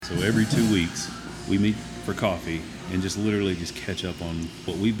So every 2 weeks, we meet for coffee and just literally just catch up on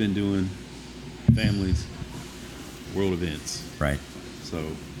what we've been doing, families, world events. Right. So,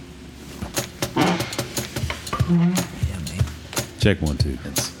 Yeah, man. check 1, 2.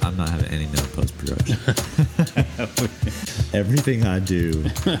 I'm not having any no post-production. Everything I do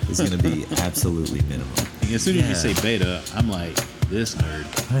is going to be absolutely minimal. As soon as you say beta, I'm like, this nerd.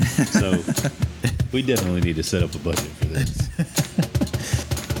 So, we definitely need to set up a budget for this.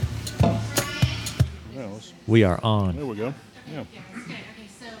 We are on. There we go. Yeah.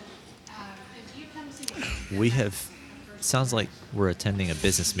 We have, sounds like we're attending a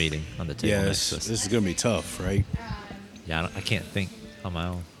business meeting on the table next to us. This is going to be tough, right? Yeah, I can't think on my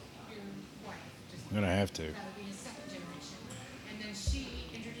own. I'm going to have to.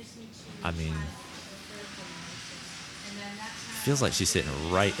 I mean, feels like she's sitting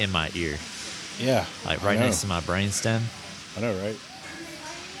right in my ear. Yeah. Like right next to my brainstem. I know, right?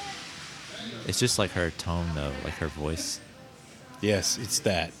 It's just like her tone, though, like her voice. Yes, it's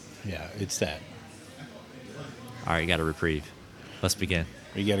that. Yeah, it's that. All right, you got a reprieve. Let's begin.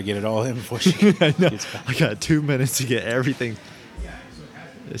 You got to get it all in before she I know. gets back. I got 2 minutes to get everything.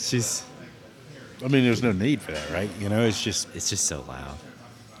 She's. I mean, there's no need for that, right? You know, it's just so loud.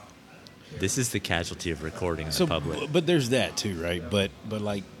 This is the casualty of recording in the public. But there's that too, right? But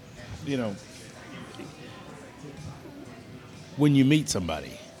like, you know, when you meet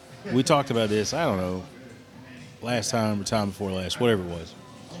somebody, we talked about this, I don't know, last time or time before last, whatever it was,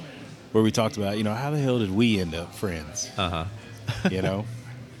 where we talked about, you know, how the hell did we end up friends? You know?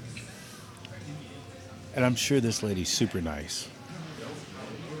 And I'm sure this lady's super nice.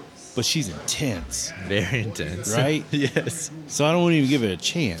 But she's intense. Very intense. Right? Yes. So I don't want to even give it a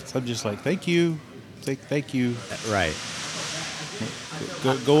chance. I'm just like, thank you. Thank you. Right.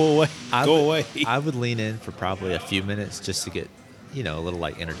 Go away. Go away. I would lean in for probably a few minutes just to get, you know, a little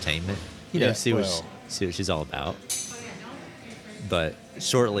like entertainment. You know, Yeah, see what she's all about. But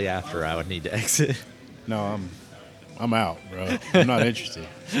shortly after, I would need to exit. No, I'm out, bro. I'm not interested.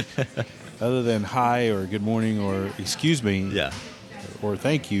 Other than hi or good morning or excuse me. Yeah. Or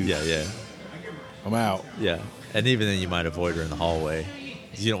thank you. Yeah. I'm out. Yeah. And even then, you might avoid her in the hallway.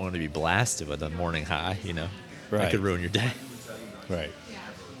 You don't want to be blasted with a morning hi, you know. Right. That could ruin your day. Right.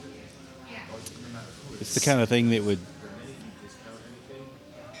 It's the kind of thing that would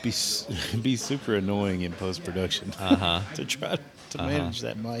be super annoying in post-production. To try to manage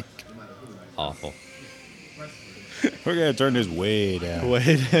that mic. Awful. We're going to turn this way down.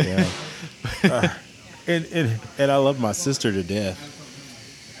 Way down. Yeah. And I love my sister to death,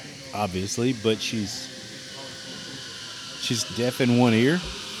 obviously, but she's deaf in one ear.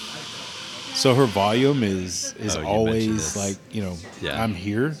 So her volume is always like, you know, I'm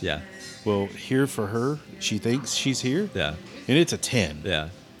here. Yeah. Well, here for her, she thinks she's here. Yeah. And it's a 10. Yeah.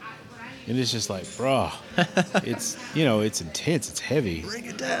 And it's just like, bruh, it's, you know, it's intense. It's heavy. Bring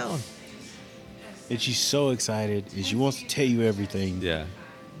it down. And she's so excited. And she wants to tell you everything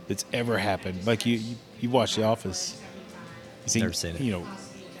that's ever happened. Like you watch The Office. Never seen it. You know,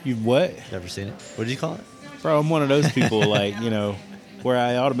 you what? Never seen it. What did you call it? Bro, I'm one of those people, like, you know, where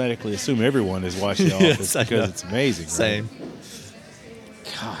I automatically assume everyone has watched The Office because it's amazing. Same.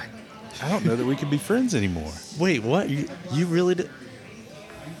 Right? God, I don't know that we can be friends anymore. Wait, what? You really did?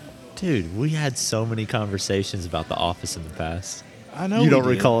 Dude, we had so many conversations about The Office in the past. I know. You don't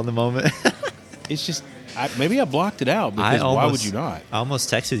recall in the moment. It's just, maybe I blocked it out because why would you not? I almost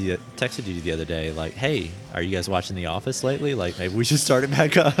texted you the other day, like, hey, are you guys watching The Office lately? Like, maybe we should start it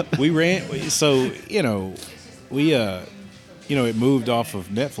back up. So, you know, it moved off of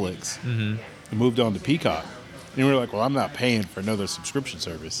Netflix. Mm-hmm. It moved on to Peacock. And we were like, well, I'm not paying for another subscription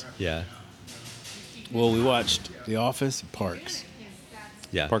service. Yeah. Well, we watched The Office and Parks.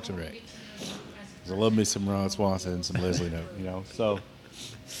 Yeah. Parks and Rec. I love me some Ron Swanson, some Leslie Knope, you know. So,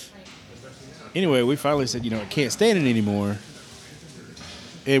 anyway, we finally said, you know, I can't stand it anymore.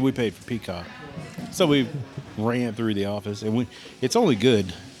 And we paid for Peacock. So we ran through The Office. And it's only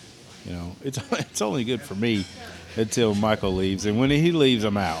good, you know, it's only good for me until Michael leaves. And when he leaves,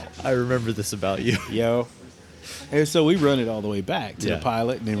 I'm out. I remember this about you. Yo. And so we run it all the way back to the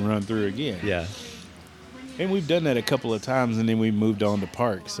pilot and then run through again. Yeah. And we've done that a couple of times, and then we moved on to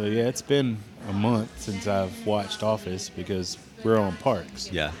Parks. So, yeah, it's been a month since I've watched Office because we're on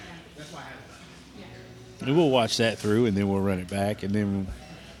Parks. Yeah. And we'll watch that through, and then we'll run it back. And then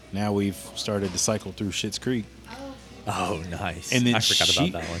now we've started to cycle through Schitt's Creek. Oh, nice. And then I forgot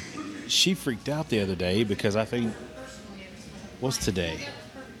about that one. She freaked out the other day because I think, what's today?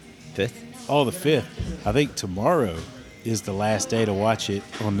 5th? Oh, the 5th. I think tomorrow is the last day to watch it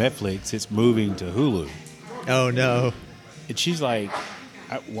on Netflix. It's moving to Hulu. Oh, no. And she's like,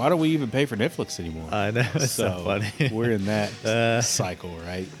 Why do we even pay for Netflix anymore? I know, it's so funny. We're in that cycle,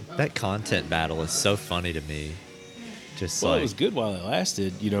 right? That content battle is so funny to me. Just Well, like, it was good while it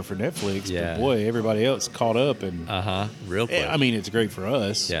lasted, for Netflix. Yeah. But boy, everybody else caught up, and real quick. I mean, it's great for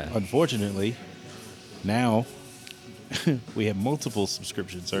us. Yeah. Unfortunately, now we have multiple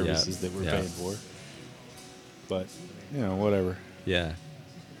subscription services that we're paying for. But whatever. Yeah.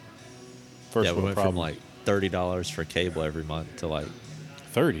 First we world went problem. from like $30 for cable every month to like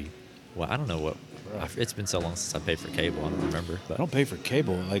 30. Well, I don't know what. It's been so long since I paid for cable. I don't remember. But I don't pay for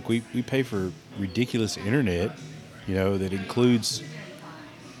cable. Like we pay for ridiculous internet, that includes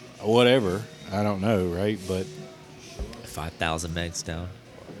whatever. I don't know, right? But 5,000 megs down.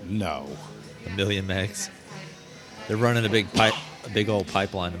 No. 1 million megs. They're running a big old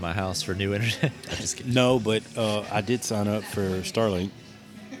pipeline to my house for new internet. I'm just kidding. No, but I did sign up for Starlink.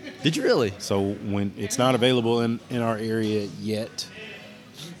 Did you really? So when it's not available in our area yet,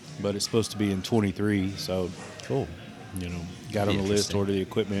 but it's supposed to be in 23. So cool. Got on the list, order the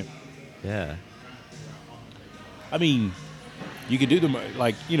equipment. Yeah. I mean, you could do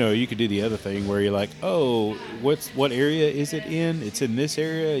you could do the other thing where you're like, oh, what area is it in? It's in this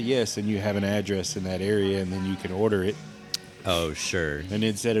area, yes, and you have an address in that area, and then you can order it. Oh, sure. And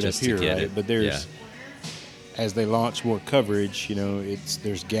then set it Just up here, to get right? it. But there's, as they launch more coverage,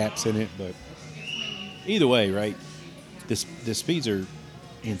 there's gaps in it. But either way, right? The speeds are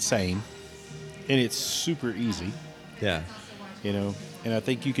insane, and it's super easy. Yeah. And I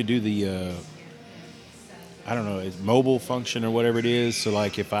think you could do the. I don't know, it's mobile function or whatever it is. So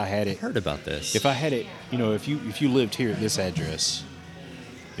like if I had it, Heard about this. if I had it, if you lived here at this address,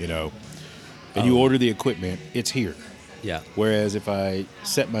 and you order the equipment, it's here. Yeah. Whereas if I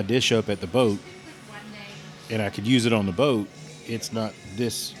set my dish up at the boat and I could use it on the boat, it's not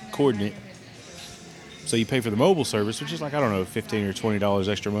this coordinate. So you pay for the mobile service, which is like, I don't know, $15 or $20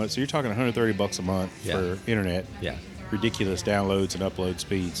 extra a month. So you're talking $130 a month for internet. Yeah. Ridiculous downloads and upload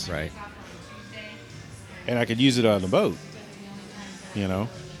speeds. Right. And I could use it on the boat,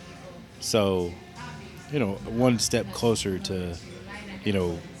 So, one step closer to,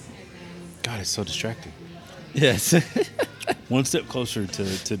 God, it's so distracting. Yes. One step closer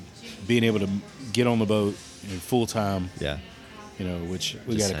to being able to get on the boat in full time. Yeah. Which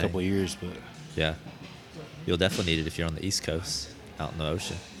we Just got a couple of years, but Yeah. You'll definitely need it if you're on the East Coast, out in the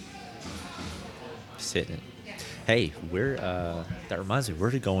ocean. Just hitting it. Hey, that reminds me,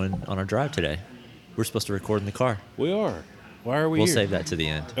 we're going on our drive today. We're supposed to record in the car. we are. Why are we We'll here? save that to the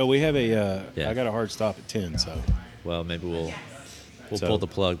end. Oh, we have a. Yeah. I got a hard stop at 10, so Well, maybe we'll So- pull the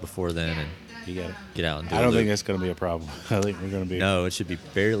plug before then and you got it. get out and do I a don't loop. think that's going to be a problem. I think we're going to be. No, it should be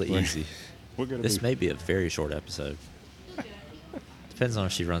fairly easy. We're going to This be. may be a very short episode. Depends on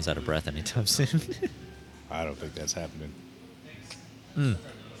if she runs out of breath anytime soon. I don't think that's happening.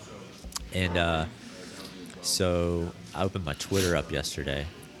 And so I opened my Twitter up yesterday,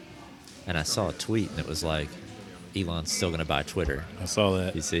 and I saw a tweet, and it was like, Elon's still going to buy Twitter. I saw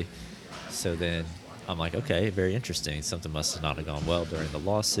that. You see? So then I'm like, okay, very interesting. Something must have not have gone well during the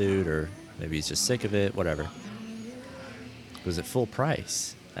lawsuit, or maybe he's just sick of it, whatever. It was at full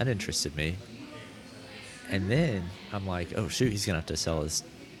price. That interested me. And then I'm like, oh, shoot, he's going to have to sell his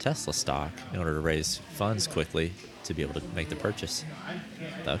Tesla stock in order to raise funds quickly to be able to make the purchase.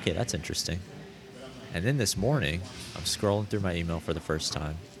 Okay, that's interesting. And then this morning, I'm scrolling through my email for the first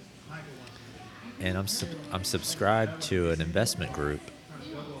time, and I'm subscribed to an investment group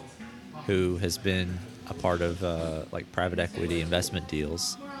who has been a part of like private equity investment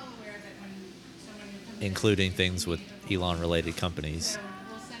deals, including things with Elon-related companies.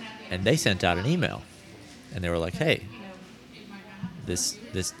 And they sent out an email, and they were like, "Hey, this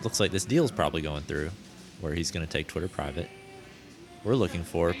looks like this deal's probably going through, where he's going to take Twitter private. We're looking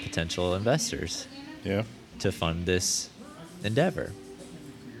for potential investors Yeah. to fund this endeavor.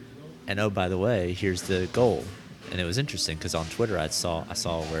 And oh, by the way, here's the goal." And it was interesting because on Twitter I saw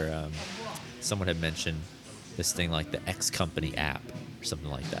where someone had mentioned this thing like the X Company app or something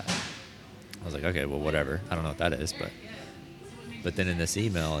like that. I was like, okay, well, whatever. I don't know what that is, but then in this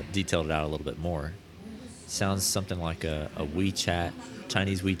email it detailed it out a little bit more. Sounds something like a WeChat,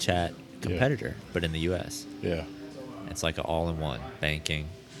 Chinese WeChat competitor, but in the U.S. Yeah. It's like an all-in-one banking,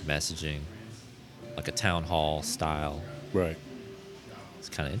 messaging, like a town hall style. Right. It's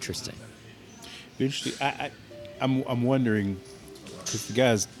kind of interesting. Interesting. I'm wondering, because the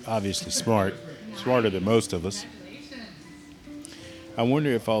guy's obviously smarter than most of us. I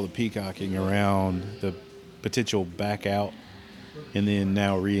wonder if all the peacocking around the potential back out and then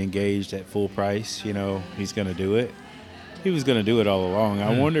now re-engaged at full price, he's going to do it. He was going to do it all along.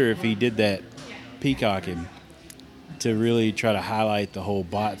 I wonder if he did that peacocking to really try to highlight the whole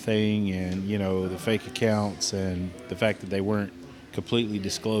bot thing and, you know, the fake accounts and the fact that they weren't completely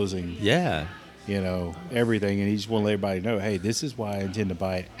disclosing, Yeah. you know, everything. And he just wanted to let everybody know, hey, this is why I intend to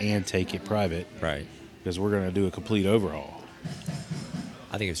buy it and take it private. Right. Because we're going to do a complete overhaul.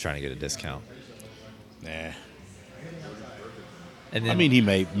 I think he was trying to get a discount. Nah. And then, I mean, he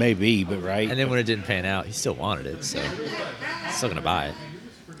may be, but right. And then when it didn't pan out, he still wanted it, so he's still gonna buy it.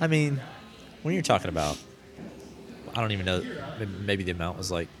 I mean, when you're talking about, I don't even know, maybe the amount was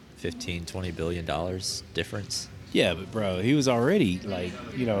like $15-20 billion difference. Yeah, but bro, he was already like,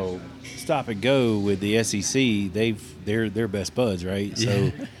 you know, stop and go with the SEC. They're best buds, right? Yeah.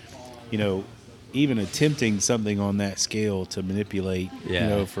 So, you know, even attempting something on that scale to manipulate, you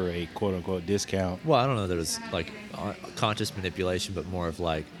know, for a quote unquote discount. Well, I don't know that it was like conscious manipulation, but more of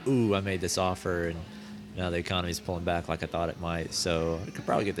like, ooh, I made this offer and now the economy's pulling back like I thought it might, so I could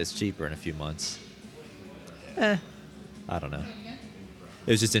probably get this cheaper in a few months. I don't know.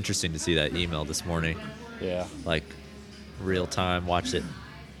 It was just interesting to see that email this morning. Yeah. Like real time, watch it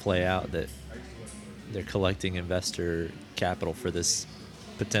play out that they're collecting investor capital for this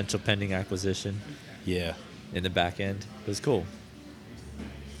potential pending acquisition. Yeah. In the back end. It was cool.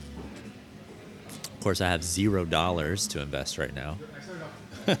 Of course, I have $0 to invest right now.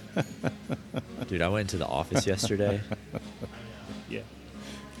 Dude, I went into the office yesterday. Yeah.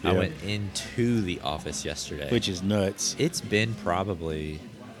 I went into the office yesterday. Which is nuts. It's been probably,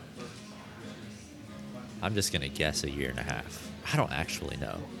 I'm just going to guess, a year and a half. I don't actually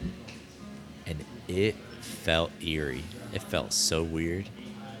know. And it felt eerie. It felt so weird.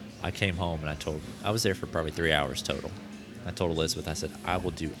 I came home and I was there for probably 3 hours total. I told Elizabeth, I said, I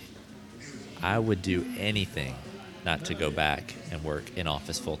would do anything not to go back and work in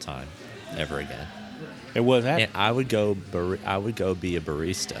office full time ever again. It was happening. And I would go be a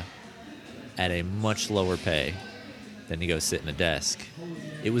barista at a much lower pay than to go sit in a desk.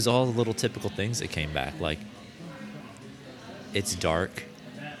 It was all the little typical things that came back. Like, it's dark.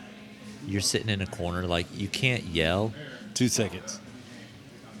 You're sitting in a corner. Like, you can't yell. 2 seconds.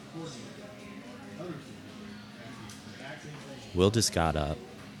 Will just got up.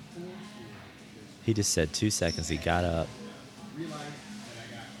 He just said 2 seconds. He got up.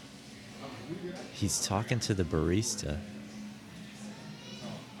 He's talking to the barista.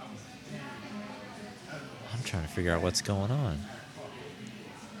 I'm trying to figure out what's going on.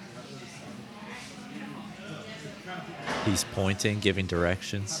 He's pointing, giving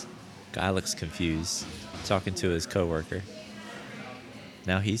directions. Guy looks confused. Talking to his coworker.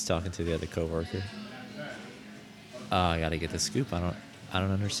 Now he's talking to the other coworker. I gotta get the scoop. I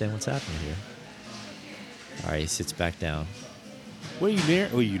don't understand what's happening here. All right, he sits back down. What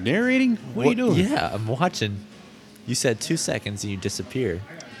are you narrating? What are you doing? Yeah, I'm watching. You said 2 seconds and you disappear.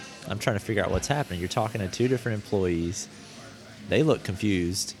 I'm trying to figure out what's happening. You're talking to two different employees. They look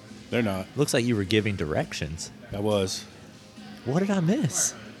confused. They're not. Looks like you were giving directions. I was. What did I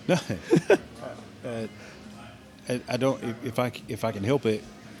miss? Nothing. I don't. If I can help it,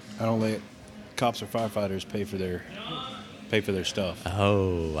 I don't let cops or firefighters pay for their stuff.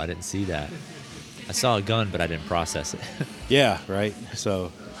 Oh, I didn't see that. I saw a gun, but I didn't process it. Yeah, right.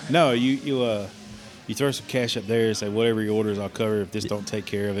 So, no, you throw some cash up there and say whatever he orders, I'll cover. If this don't take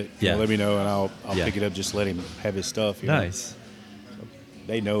care of it, Yeah. let me know and I'll pick it up. Just let him have his stuff. You know? Nice.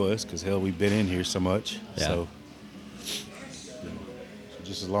 They know us because hell, we've been in here so much. Yeah. So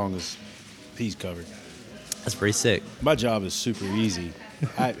just as long as he's covered. That's pretty sick. My job is super easy.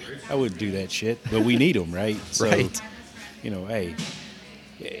 I wouldn't do that shit, but we need them, right? So, Right. You know, hey,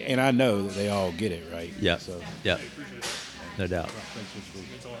 and I know that they all get it, right? Yeah. So, Yeah. No doubt.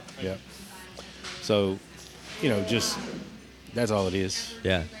 yeah. So, you know, just that's all it is.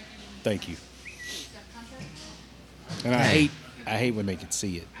 Yeah. Thank you. And I hate when they can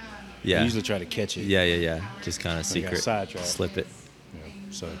see it. Yeah. I usually try to catch it. Yeah. Just kind of got secret. sidetracked. Slip it. You know,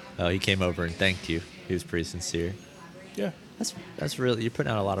 so, Oh, he came over and thanked you. He was pretty sincere. yeah. That's really, you're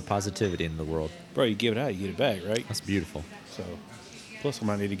putting out a lot of positivity in the world. Bro, you give it out, you get it back, right? That's beautiful. So, plus I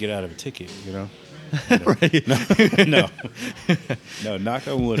might need to get out of a ticket, you know? Right. No, knock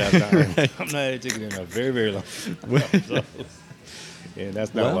on wood. I'm not at a ticket in a very, very long time. So, and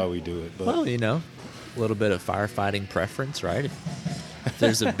that's not why we do it. But Well, you know, a little bit of firefighting preference, right? If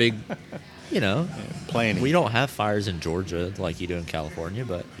there's a big, planning. we don't have fires in Georgia like you do in California,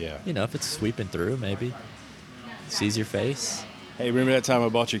 but, Yeah. if it's sweeping through, maybe sees your face. Hey, remember that time I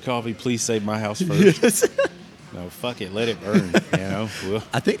bought your coffee? Please save my house first. No, fuck it. Let it burn, you know? Well,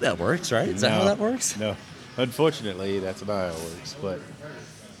 I think that works, right? Is that how that works? No. Unfortunately, that's not how it works. But,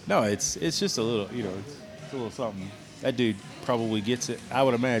 no, it's just a little, it's a little something. That dude probably gets it. I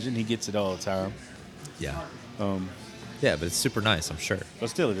would imagine he gets it all the time. Yeah. Yeah, but it's super nice, I'm sure. But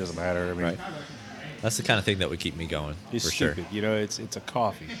still, it doesn't matter. I mean, Right. That's the kind of thing that would keep me going, it's for stupid. sure. You know, it's a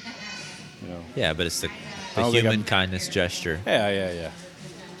coffee. You know. Yeah, but it's the don't think human I'm- kindness gesture. Yeah.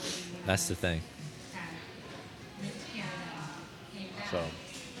 That's the thing. So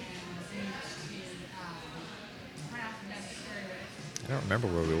I don't remember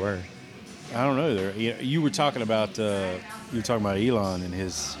where we were. I don't know. There, you were talking about Elon and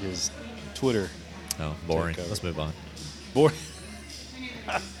his Twitter. Oh, boring. Takeover. Let's move on. Bored.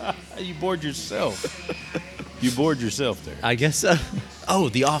 You bored yourself. You bored yourself there. I guess so. Oh,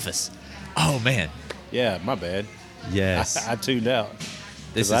 The Office. Oh, man. Yeah, my bad. Yes. I tuned out This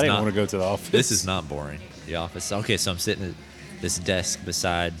because is I didn't not- want to go to the office. This is not boring. The Office. Okay, so I'm sitting at this desk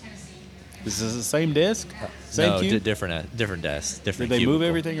beside. This is the same desk. Same no, cube. different desk. Did Different. they move cubicle.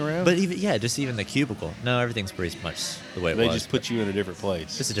 everything around? But just even the cubicle. No, everything's pretty much the way it they was. just put you in a different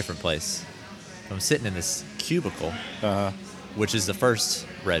place. Just a different place. I'm sitting in this cubicle, Uh-huh. which is the first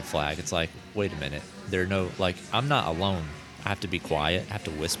red flag. It's like, wait a minute. I'm not alone. I have to be quiet. I have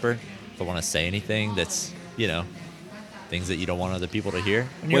to whisper if I want to say anything that's, things that you don't want other people to hear.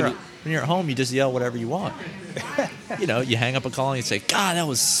 When you're at home, you just yell whatever you want. You hang up a call and you say, God, that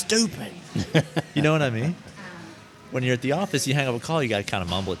was stupid. You know what I mean? When you're at the office, you hang up a call, you got to kind of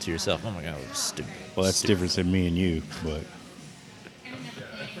mumble it to yourself. Oh, my God, that was stupid. Well, that's different than me and you, but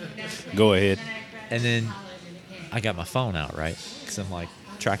go ahead. And then I got my phone out, right? Because I'm like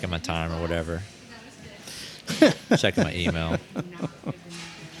tracking my time or whatever, checking my email.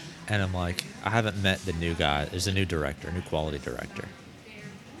 And I'm like, I haven't met the new guy. There's a new quality director.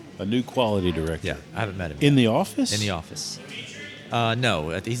 A new quality director. Yeah, I haven't met him In yet. the office? In the office.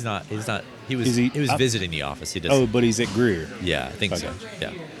 No, he's not. He was. Is he- He was I- visiting the office. He does. Oh, but he's at Greer. Yeah, I think Okay. so.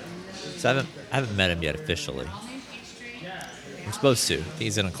 Yeah. So I haven't met him yet officially. I'm supposed to.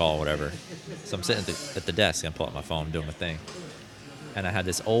 He's in a call, whatever. So I'm sitting at the desk. I'm pulling out my phone, doing my thing, and I had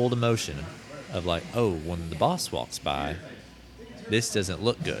this old emotion of like, oh, when the boss walks by, this doesn't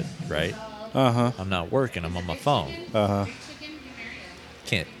look good, right? Uh-huh. I'm not working. I'm on my phone. Uh-huh.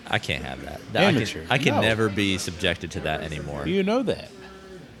 I can't have that. Amateur. I can No. never be subjected to that anymore. You know that.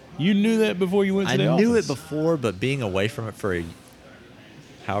 You knew that before you went to I the office. knew it before, but being away from it for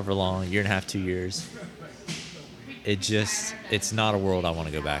however long, year and a half, 2 years, it's not a world I want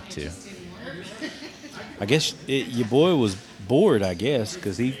to go back to. I guess your boy was bored, I guess,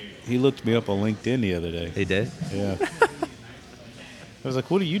 because he looked me up on LinkedIn the other day. He did? Yeah. I was like,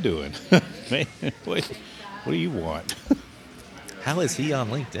 what are you doing? Man, what do you want? How is he on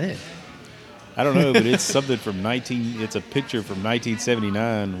LinkedIn? I don't know, but it's something from it's a picture from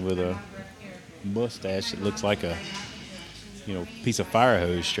 1979 with a mustache that looks like a, piece of fire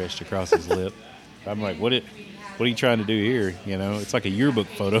hose stretched across his lip. I'm like, what are you trying to do here? It's like a yearbook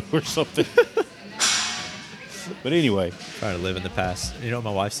photo or something. But anyway, Trying to live in the past. You know what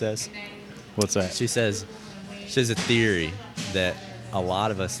my wife says? what's that? She has a theory that a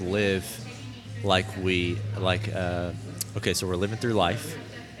lot of us live okay, so we're living through life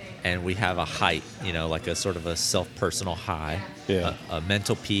and we have a height, like a sort of a self-personal high, Yeah. a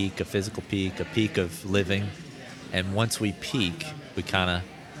mental peak, a physical peak, a peak of living. And once we peak,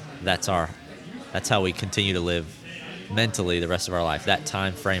 that's how we continue to live mentally the rest of our life, that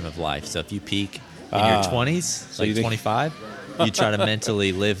time frame of life. So if you peak in your 20s, so you think- 25, you try to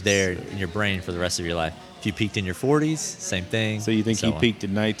mentally live there in your brain for the rest of your life. If you peaked in your 40s, same thing. So you think he on. peaked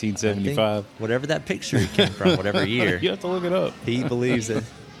in I 1975? think whatever that picture he came from, whatever year, You have to look it up. he believes that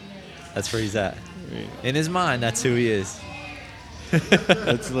that's where he's at. In his mind, that's who he is.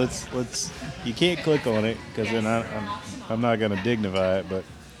 Let's. You can't click on it because then I'm not gonna dignify it, but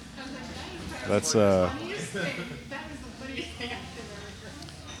let's. I'll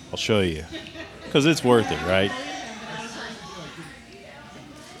show you because it's worth it, right?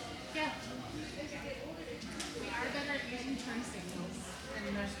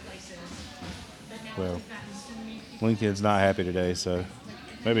 Well, Lincoln's not happy today, so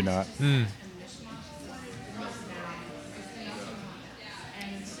maybe not.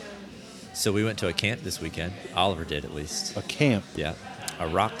 So we went to a camp this weekend. Oliver did, at least. A camp. Yeah, a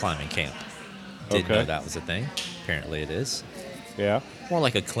rock climbing camp. Didn't Okay. know that was a thing. Apparently it is. Yeah. More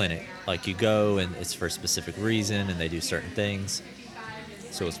like a clinic. Like you go and it's for a specific reason and they do certain things.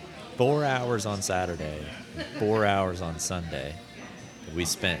 So it's 4 hours on Saturday, and 4 hours on Sunday that we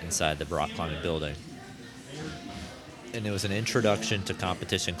spent inside the rock climbing building. And it was an introduction to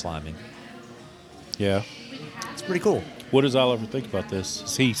competition climbing. Yeah. It's pretty cool. What does Oliver think about this?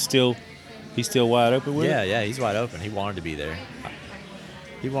 Is he still wide open with it? Yeah, he's wide open. He wanted to be there.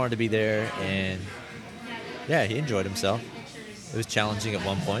 And yeah, he enjoyed himself. It was challenging at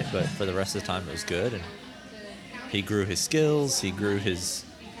one point, but for the rest of the time it was good. And He grew his skills. He grew his,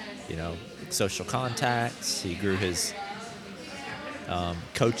 social contacts. He grew his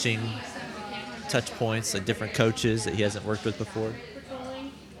coaching touch points, like different coaches that he hasn't worked with before.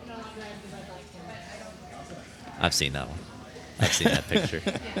 I've seen that one. I've seen that picture.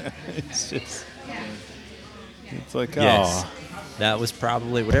 It's like, Yes. oh, That was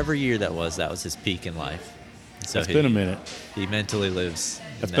probably, whatever year that was his peak in life. So it's been a minute. He mentally lives.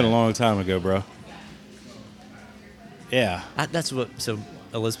 That's been a long time ago, bro. Yeah. So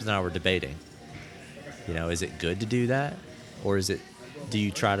Elizabeth and I were debating, is it good to do that? Or do you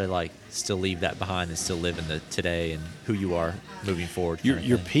try to still leave that behind and still live in the today and who you are moving forward? Your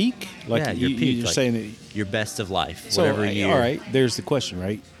peak? Your peak. You're saying that. Your best of life, So, whatever year. all right, there's the question,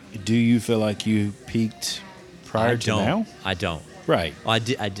 right? Do you feel like you peaked prior to now? I don't. Right. Well,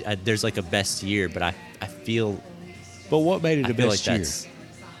 there's a best year, but I feel. But what made it a I feel best like year? that's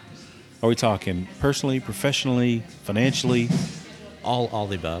Are we talking personally, professionally, financially? all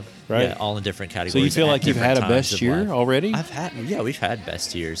the above. Right. Yeah, all in different categories. So you feel at like you've had a different times best of year life. already? We've had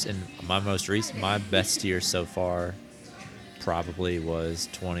best years, and my best year so far probably was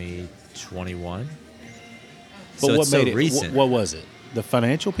 2021. But So what it's made so it? recent. What was it? The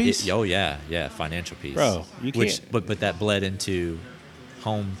financial piece? Financial piece, Bro, you can't. But that bled into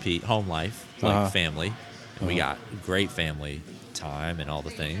home life, family. And we got great family time and all the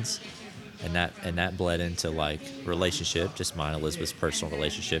things, and that bled into relationship, just mine, Elizabeth's personal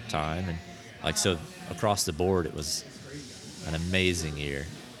relationship time, and so across the board, it was an amazing year.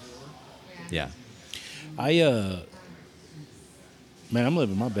 Yeah, Man, I'm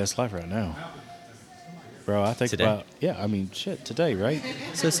living my best life right now. Bro, I think Today? about, I mean, shit, today, right?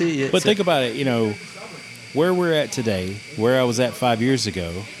 so see, But think about it, where we're at today, where I was at 5 years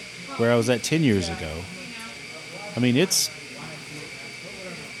ago, where I was at 10 years ago. I mean, it's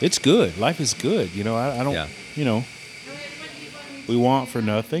good. Life is good. I don't, we want for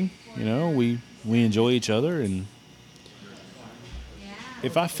nothing. We enjoy each other. And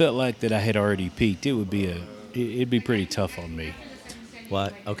if I felt like that I had already peaked, it'd be pretty tough on me.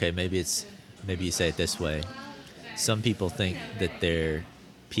 What? Okay, maybe you say it this way. Some people think that their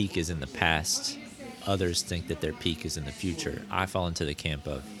peak is in the past. Others think that their peak is in the future. I fall into the camp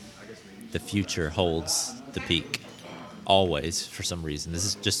of the future holds the peak. Always, for some reason. This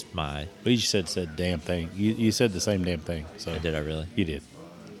is just my... But you said damn thing. You said the same damn thing. So Did I really? You did.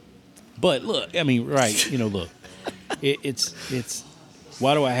 But look, I mean, right, look. It's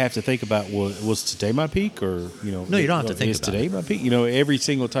why do I have to think about was today my peak or No, you don't have to think is about today it. my peak? Every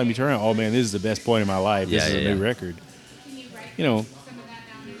single time you turn around, oh man, this is the best point in my life. This is a new record.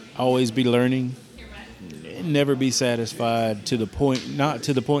 Always be learning. Never be satisfied not to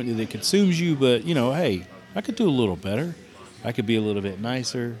the point that it consumes you, but hey, I could do a little better. I could be a little bit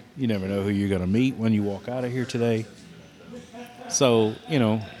nicer. You never know who you're going to meet when you walk out of here today. So,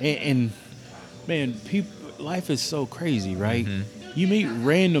 and man, life is so crazy, right? Mm-hmm. You meet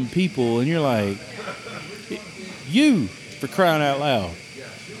random people and you're like, you, for crying out loud.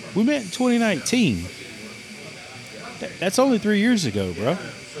 We met in 2019. That's only 3 years ago, bro.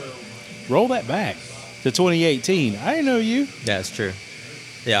 Roll that back to 2018. I didn't know you. Yeah, it's true.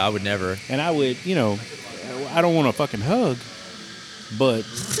 Yeah, I would never. And I would, I don't want to fucking hug, but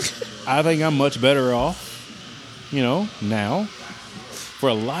I think I'm much better off, now for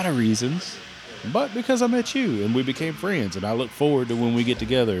a lot of reasons, but because I met you and we became friends and I look forward to when we get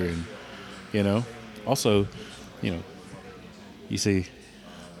together and, also, you see,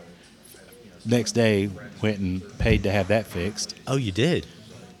 next day went and paid to have that fixed. Oh, you did?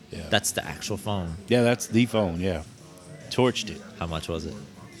 Yeah. That's the actual phone. Yeah, that's the phone, yeah. Torched it. How much was it?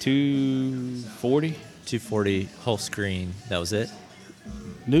 $240. $240, whole screen. That was it?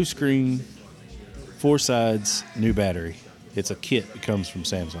 New screen, 4 sides, new battery. It's a kit that comes from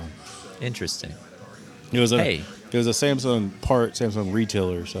Samsung. Interesting. It was a Samsung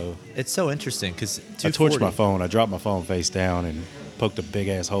retailer, so it's so interesting because I torched my phone. I dropped my phone face down and poked a big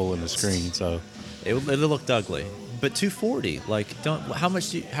ass hole in the screen. So it looked ugly. But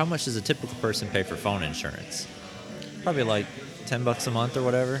 $240, how much does a typical person pay for phone insurance? Probably $10 a month or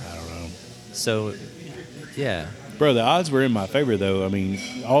whatever. I don't know. So, yeah. Bro, the odds were in my favor though. I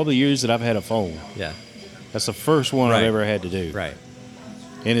mean, all the years that I've had a phone. Yeah. That's the first one I've ever had to do. Right.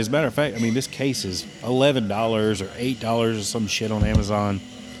 And as a matter of fact, I mean, this case is $11 or $8 or some shit on Amazon.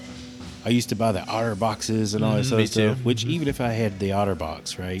 I used to buy the Otter boxes and all that stuff, which even if I had the Otter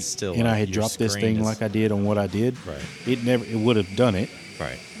box, right, still, and I had dropped this thing like I did on what I did, right, it would have done it.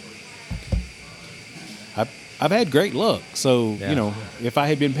 Right. I've had great luck. So, if I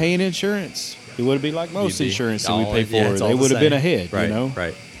had been paying insurance, it would have been like most insurance that we pay for. They would have been ahead,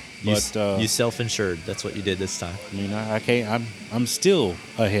 Right. You self-insured. That's what you did this time. I mean, I can't. I'm still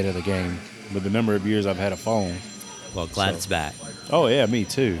ahead of the game with the number of years I've had a phone. Well, glad it's back. Oh yeah, me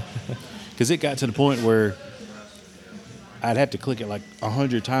too. Because it got to the point where I'd have to click it like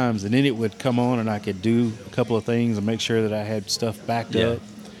 100 times, and then it would come on, and I could do a couple of things and make sure that I had stuff backed up.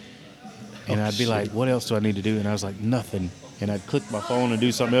 And I'd be like, "What else do I need to do?" And I was like, "Nothing." And I'd click my phone and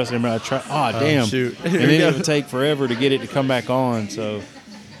do something else, and I'd try. Oh damn! Shoot. And then it would take forever to get it to come back on. So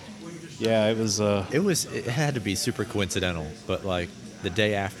yeah, it was. It had to be super coincidental, but like the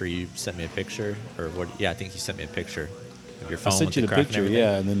day after you sent me a picture, or what? Yeah, I think you sent me a picture of your I phone. sent you with the crack and picture, everything.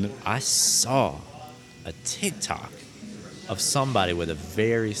 yeah, and then I saw a TikTok of somebody with a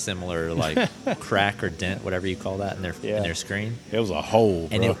very similar like crack or dent, whatever you call that, in their screen. it was a hole,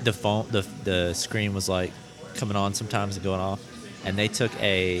 bro. And the screen was like coming on sometimes and going off. And they took what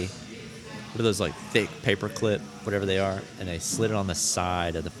are those like thick paper clip, whatever they are, and they slid it on the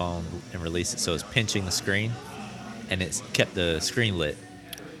side of the phone and released it so it was pinching the screen, and it kept the screen lit.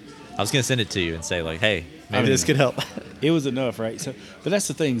 I was gonna send it to you and say like, hey, maybe this could help. It was enough, right? So, but that's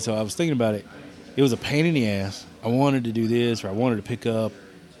the thing. So I was thinking about it. It was a pain in the ass. I wanted to do this, or I wanted to pick up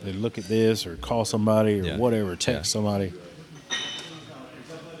and look at this, or call somebody, or whatever, text somebody.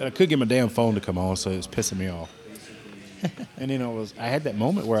 And I couldn't get my damn phone to come on, so it was pissing me off. And then I had that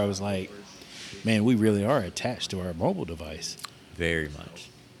moment where I was like, man, we really are attached to our mobile device. Very much.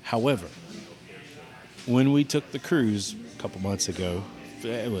 However, when we took the cruise a couple months ago,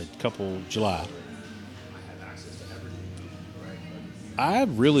 July, I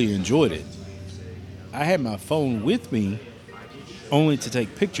really enjoyed it. I had my phone with me only to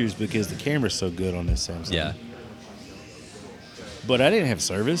take pictures because the camera's so good on this Samsung. Yeah. But I didn't have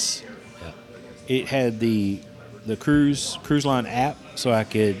service. Yeah. It had the cruise line app, so I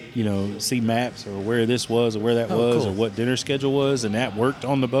could, see maps or where this was or where that was, cool. or what dinner schedule was, and that worked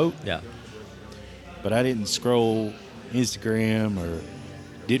on the boat. Yeah. But I didn't scroll Instagram or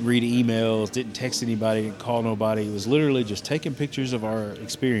didn't read emails, didn't text anybody, didn't call nobody. It was literally just taking pictures of our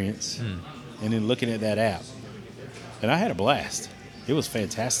experience and then looking at that app. And I had a blast. It was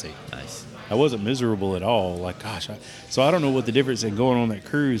fantastic. Nice. I wasn't miserable at all. Like, gosh, so I don't know what the difference in going on that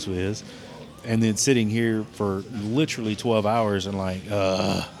cruise was, and then sitting here for literally 12 hours and like,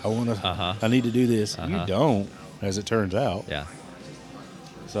 I need to do this. You don't, as it turns out. Yeah.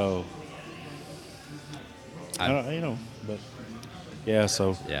 So, I don't, but yeah,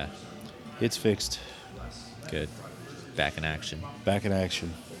 so Yeah. it's fixed. Good. Back in action. Back in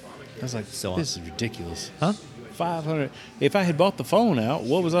action. I was like, So this is ridiculous. Huh? $500. If I had bought the phone out,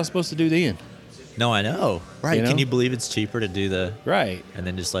 what was I supposed to do then? No, I know. Right. You know? Can you believe it's cheaper to do the Right. and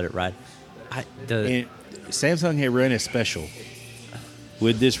then just let it ride? And Samsung had run a special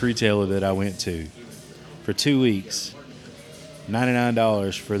with this retailer that I went to for 2 weeks,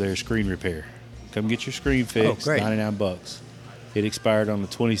 $99 for their screen repair. Come get your screen fixed, great. $99. It expired on the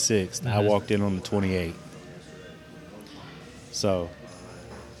 26th. I walked in on the 28th. So,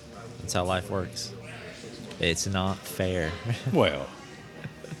 That's how life works. It's not fair. well,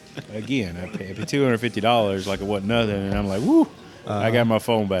 again, I paid $250 like it wasn't nothing, and I'm like, woo, I got my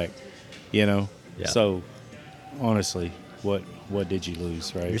phone back, Yeah. So, honestly, what did you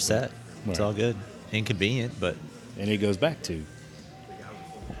lose, right? You're set. It's Right. all good. Inconvenient, but And it goes back to,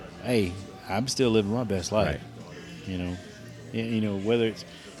 hey, I'm still living my best life. Whether it's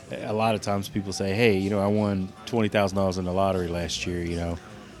a lot of times people say, hey, I won $20,000 in the lottery last year,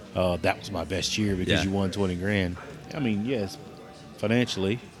 that was my best year because you won 20 grand. I mean, yes,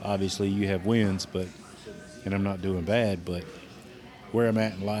 financially, obviously you have wins, and I'm not doing bad, but where I'm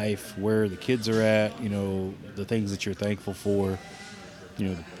at in life, where the kids are at, the things that you're thankful for,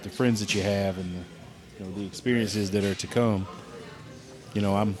 the friends that you have, and the experiences that are to come,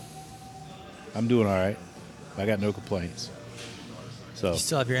 I'm doing all right. I got no complaints. So you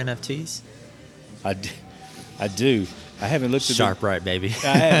still have your NFTs? I do. I haven't looked at Sharp right, baby.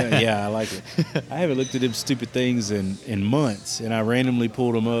 I haven't. Yeah, I like it. I haven't looked at them stupid things in months, and I randomly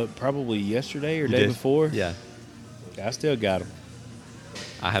pulled them up probably yesterday or day before. Yeah. I still got them.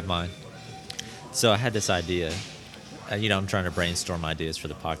 I have mine. So I had this idea. I'm trying to brainstorm ideas for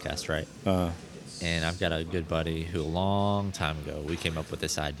the podcast, right? And I've got a good buddy who a long time ago, we came up with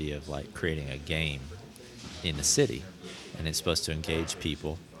this idea of like creating a game in the city, and it's supposed to engage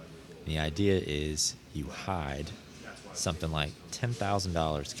people. And the idea is you hide something like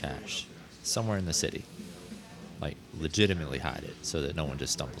 $10,000 cash somewhere in the city, like legitimately hide it so that no one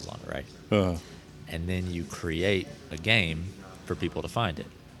just stumbles on it, right? And then you create a game for people to find it,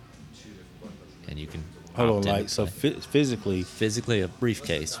 and you can Hold on, like so physically a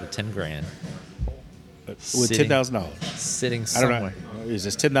briefcase with 10 grand with $10,000 sitting somewhere. Is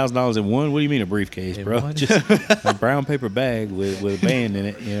this $10,000 in one? What do you mean a briefcase, In bro? one? Just a brown paper bag with a band in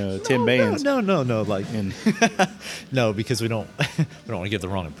it. 10 bands. No. Like, And no, because we don't want to give the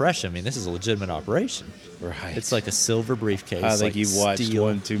wrong impression. I mean, this is a legitimate operation. right. It's like a silver briefcase. I think like you've watched steel,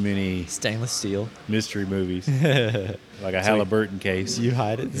 one too many stainless steel. mystery movies, like a Halliburton case. You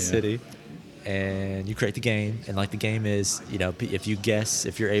hide it in the Yeah. city, and you create the game. And like the game is,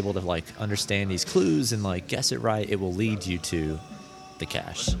 if you're able to like understand these clues and like guess it right, it will lead you to the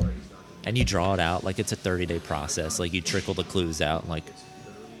cash. And you draw it out like it's a 30-day process. Like you trickle the clues out,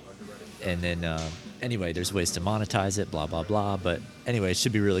 and then anyway, there's ways to monetize it, blah blah blah. But anyway, it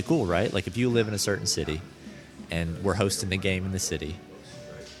should be really cool, right? Like if you live in a certain city, and we're hosting the game in the city,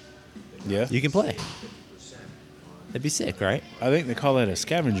 Yeah. you can play. It'd be sick, right? I think they call that a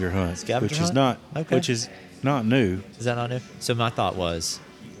scavenger hunt, Scavenger which hunt? is not Okay. which is not new. Is that not new? So my thought was,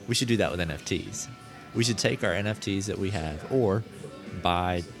 we should do that with NFTs. We should take our NFTs that we have, or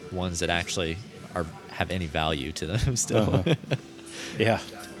buy ones that actually have any value to them still. Uh-huh. Yeah.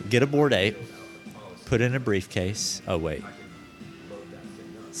 Get a Bored Ape, put it in a briefcase. Oh wait,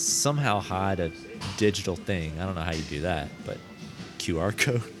 somehow hide a digital thing. I don't know how you do that, but QR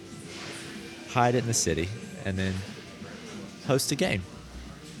code. Hide it in the city, and then host a game.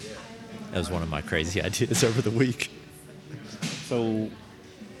 That was one of my crazy ideas over the week. So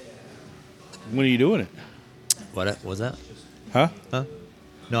when are you doing it? What was that? Huh? Huh?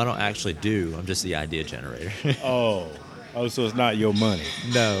 No, I don't actually do. I'm just the idea generator. Oh, so it's not your money.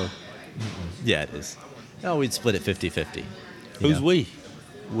 No. Yeah, it is. No, we'd split it 50-50. Who's we?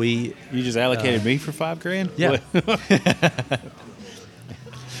 We. You just allocated me for $5,000? Yeah. What?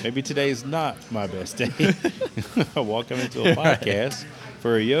 Maybe today's not my best day. I walked into a podcast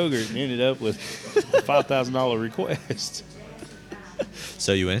for a yogurt and ended up with a $5,000 request.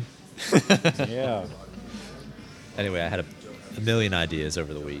 So you in? Yeah. Anyway, I had a million ideas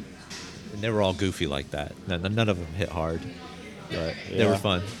over the week. And they were all goofy like that. None of them hit hard. But they were Yeah.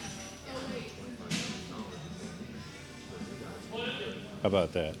 fun. How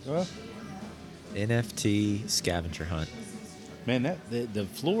about that? Well, NFT scavenger hunt. man, the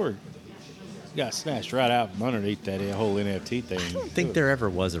floor got snatched right out from underneath that whole NFT thing. I don't think there ever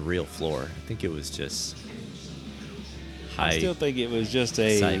was a real floor. I think it was just I still hype, think it was just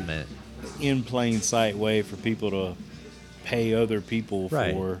a excitement. in plain sight way for people to pay other people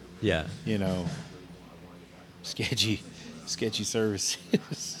Right. for, Yeah. sketchy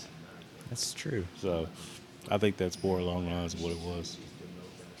services. That's true. So I think that's more along the lines of what it was.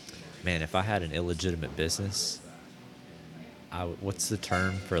 Man, if I had an illegitimate business, what's the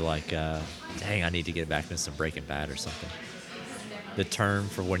term for like, dang, I need to get back into some Breaking Bad or something. The term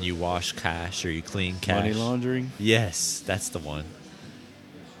for when you wash cash or you clean cash. Money laundering? Yes, that's the one.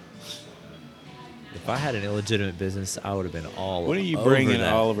 If I had an illegitimate business, I would have been all When are you over bringing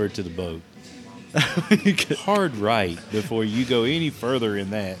that. Oliver to the boat? Hard right before you go any further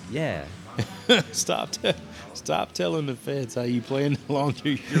in that. Yeah. Stop telling the feds how you plan to launder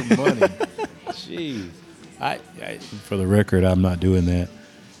your money. Jeez. I for the record, I'm not doing that.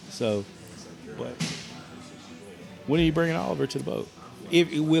 So, what? When are you bringing Oliver to the boat?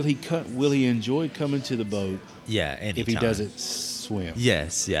 Will he enjoy coming to the boat Yeah, anytime. if he doesn't swim?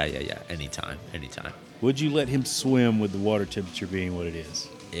 Yes, yeah. Anytime. Would you let him swim with the water temperature being what it is?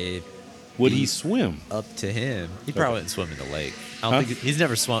 If Would he swim? Up to him. He probably wouldn't swim in the lake. I don't think he's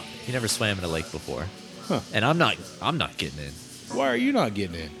never swum. He never swam in a lake before. Huh. And I'm not getting in. Why are you not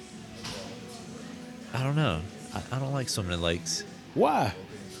getting in? I don't know. I don't like swimming in lakes. Why?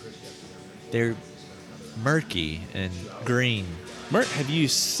 They're murky and green. Mert, have you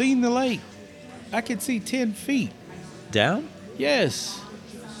seen the lake? I can see 10 feet. Down? Yes.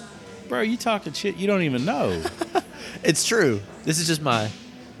 Bro, you talking shit you don't even know. It's true. This is just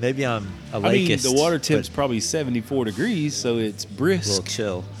maybe I'm a I mean, lakeist. the water temp's but probably 74 degrees, so it's a little brisk,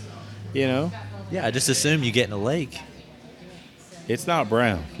 chill. you know? Yeah, I just assume you get in a lake, It's not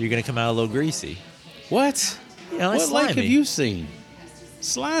brown. you're going to come out a little greasy. What? You know, it's What lake slimy. have you seen?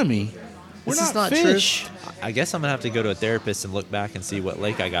 Slimy? We're This is not not fish. true. I guess I'm going to have to go to a therapist and look back and see what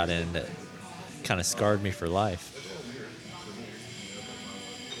lake I got in that kind of scarred me for life.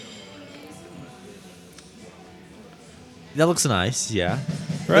 That looks nice, yeah.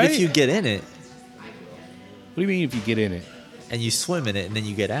 But Right? if you get in it What do you mean if you get in it? and you swim in it and then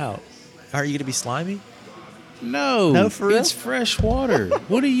you get out, are you going to be slimy? No. No, for real? It's fresh water.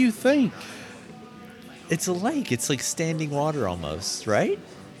 What do you think? It's a lake. It's like standing water almost, right?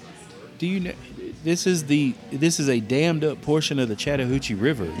 Do you know? This is a dammed up portion of the Chattahoochee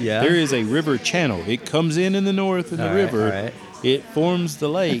River. Yeah. There is a river channel. It comes in the north in the All right, river. all right. It forms the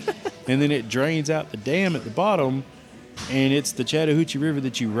lake, and then it drains out the dam at the bottom, And it's the Chattahoochee River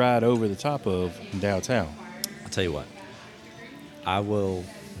that you ride over the top of in downtown. I'll tell you what. I will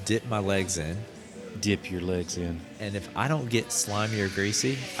dip my legs in, Dip your legs in. and if I don't get slimy or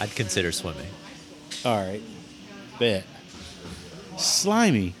greasy, I'd consider swimming. All right. Bet.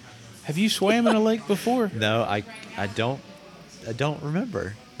 Slimy. Have you swam in a lake before? No, I don't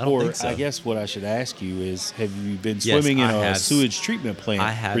remember. I don't Or think so. I guess what I should ask you is, have you been Yes, swimming in I a have. sewage treatment plant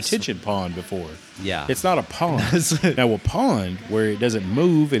I have retention pond before? Yeah. It's not a pond. Now a pond where it doesn't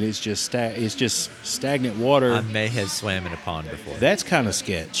move and it's just stagnant water. I may have swam in a pond before. That's kind of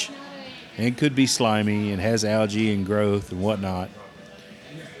sketch. And it could be slimy and has algae and growth and whatnot.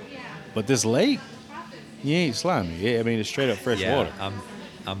 But this lake, you ain't slimy. Yeah, I mean, it's straight up fresh yeah, water.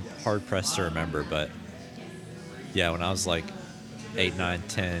 I'm hard pressed to remember, but yeah, when I was like 8, 9,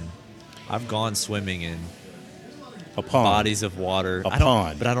 10, I've gone swimming in A pond. bodies of water. A I don't-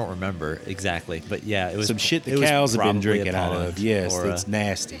 pond. but I don't remember exactly. But yeah, it was Some shit it the was cows have been probably a drinking out pond of. Yes, or it's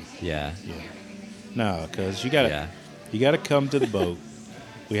nasty. yeah. Yeah. No, because you gotta Yeah. come to the boat.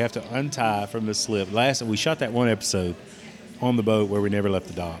 We have to untie from the slip. We shot that one episode on the boat where we never left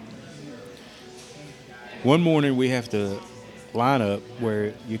the dock. One morning we have to line up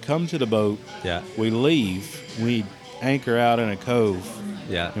where you come to the boat. Yeah. We leave. We anchor out in a cove,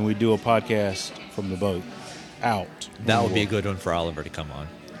 Yeah. and we do a podcast from the boat out. That would be a good one for Oliver to come on.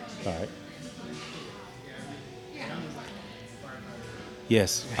 All right.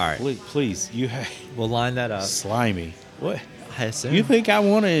 Yes. All right. Please. You We'll line that up. slimy. What? I assume. You think I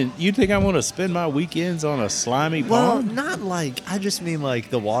want to? You think I want to spend my weekends on a slimy Well, pond? not like, I just mean like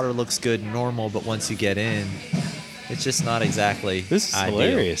the water looks good and normal, but once you get in, it's just not exactly This is ideal.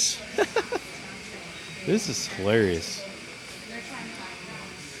 hilarious. This is hilarious.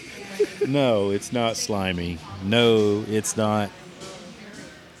 No, it's not slimy. No, it's not.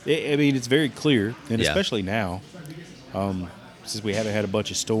 I mean, it's very clear, and Yeah. especially now, since we haven't had a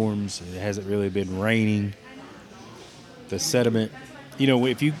bunch of storms, it hasn't really been raining. The sediment,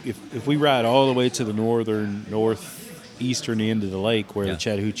 if we ride all the way to the northeastern end of the lake where Yeah. the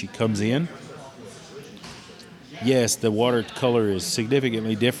Chattahoochee comes in, yes, the water color is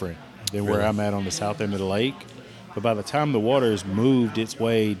significantly different than where Really? I'm at on the south end of the lake. But by the time the water has moved its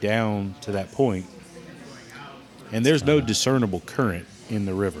way down to that point, and there's no discernible current in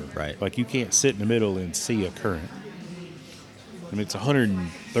the river. Right. Like you can't sit in the middle and see a current. I mean, it's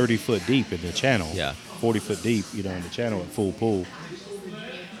 130 foot deep in the channel. Yeah. 40 foot deep, in the channel at full pool.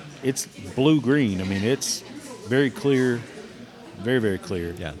 It's blue-green. I mean, it's very clear, very, very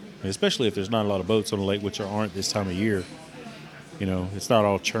clear. Yeah. And especially if there's not a lot of boats on the lake, which there aren't this time of year. It's not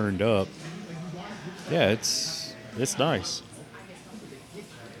all churned up. Yeah, it's nice.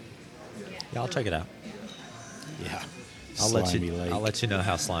 Yeah, I'll check it out. Yeah. I'll Lake. let you know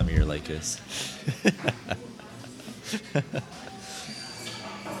how slimy your lake is.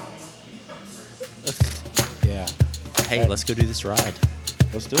 Yeah. Hey, let's go do this ride.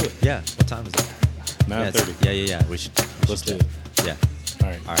 Let's do it. Yeah. What time is it? 9:30. Yeah. We should. Let's do it. Yeah. All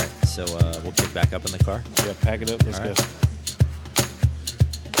right. All right. So we'll get back up in the car. Yeah, pack it up. Let's All right. go.